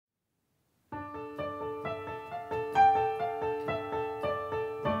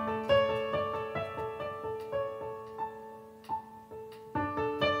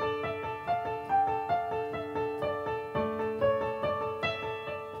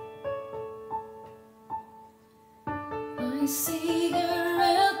I see a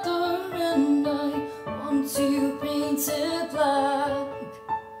red door and I want to paint it black.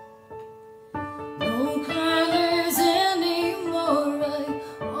 No colors anymore,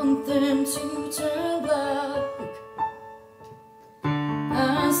 I want them to turn black.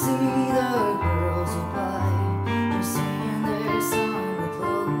 I see the girls who buy just in their summer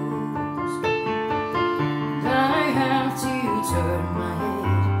clothes, and I have to turn my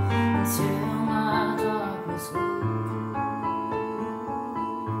head until my darkness goes.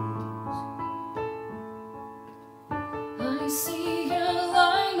 I see a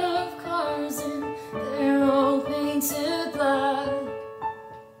line of cars and they're all painted black,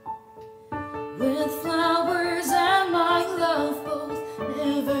 with flowers and my love both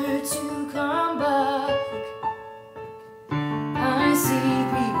never to come back. I see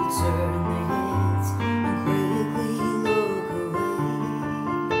people turn their heads and quickly look away,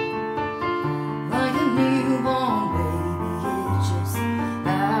 like a newborn baby, it just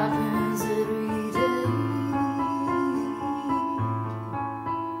happens every day.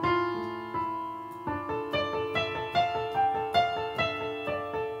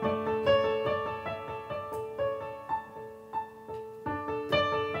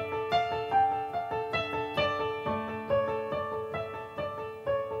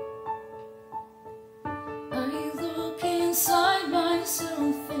 I look inside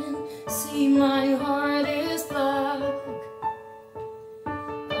myself and see my heart is black.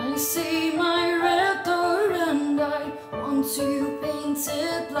 I see my red door and I want to paint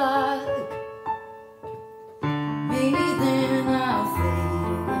it black. Maybe then I'll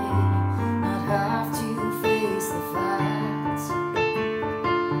fade away, not have to face the facts.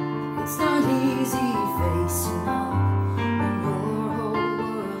 It's not easy facing up when your whole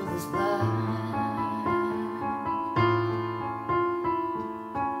world is black.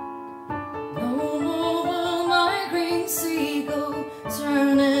 No more will my green sea go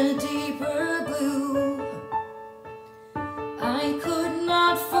turn a deeper blue. I could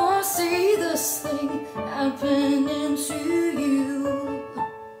not foresee this thing happen